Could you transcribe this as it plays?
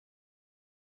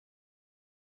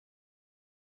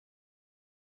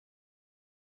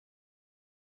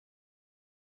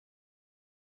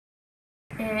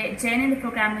Jenny, the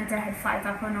programme leader, had flagged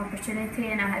up an opportunity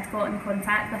and I had got in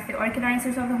contact with the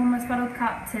organisers of the Homeless World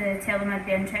Cup to tell them I'd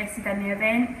be interested in the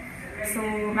event. So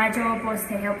my job was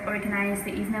to help organise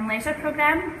the evening leisure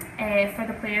programme for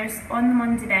the players. On the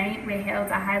Monday night we held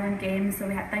a Highland game, so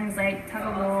we had things like tug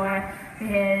of war, we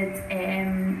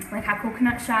had like a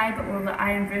coconut shy but with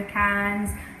iron brew cans,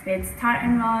 we had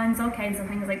tartan runs, all kinds of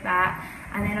things like that.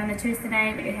 And then on the Tuesday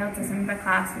night we held a Zumba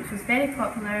class, which was very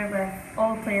popular with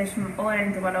all players from all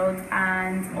around the world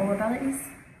and all abilities.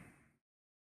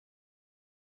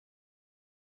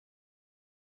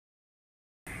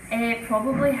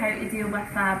 Probably how to deal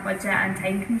with budget and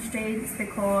time constraints,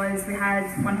 because we had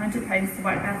 £100 to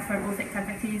work with for both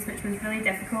activities, which was really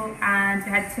difficult, and we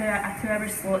had a 2-hour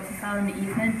slot to fill in the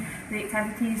evening with the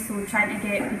activities, so trying to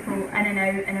get people in and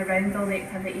out and around all the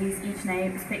activities each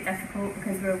night was quite difficult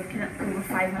because we were looking at over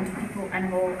 500 people in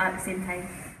hall at the same time.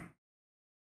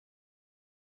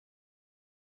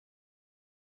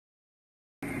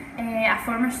 A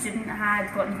former student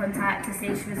had got in contact to say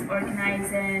she was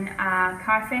organising a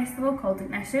car festival called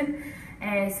Ignition.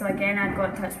 So again, I'd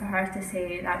got in touch with her to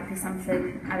say that would be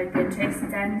something I would be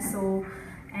interested in. So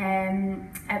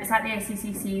it was at the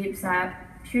SCCC. It was a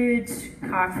huge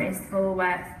car festival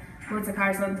with loads of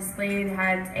cars on display. They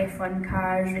had F1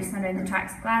 cars racing around the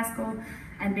tracks of Glasgow,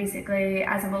 and basically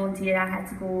as a volunteer I had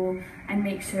to go and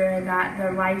make sure that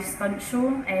their live stunt show,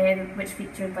 which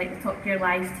featured like the Top Gear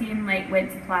live team,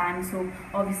 went to plan. So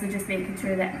obviously just making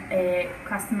sure that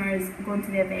customers going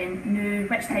to the event knew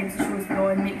which times the shows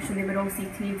were on, make sure they were all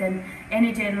seated, and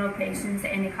any general questions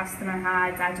that any customer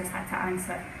had I just had to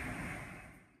answer.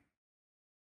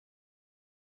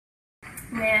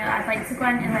 Well, I'd like to go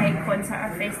into concert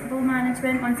or festival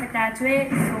management once I graduate.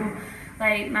 So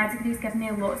my degree's given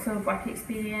me lots of work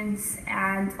experience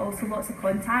and also lots of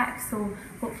contacts. So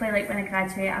hopefully when I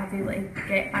graduate I'll be able to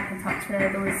get back in touch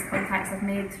with those contacts I've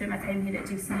made through my time here at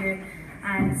GCU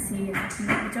and see if I can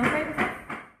get the job out of it.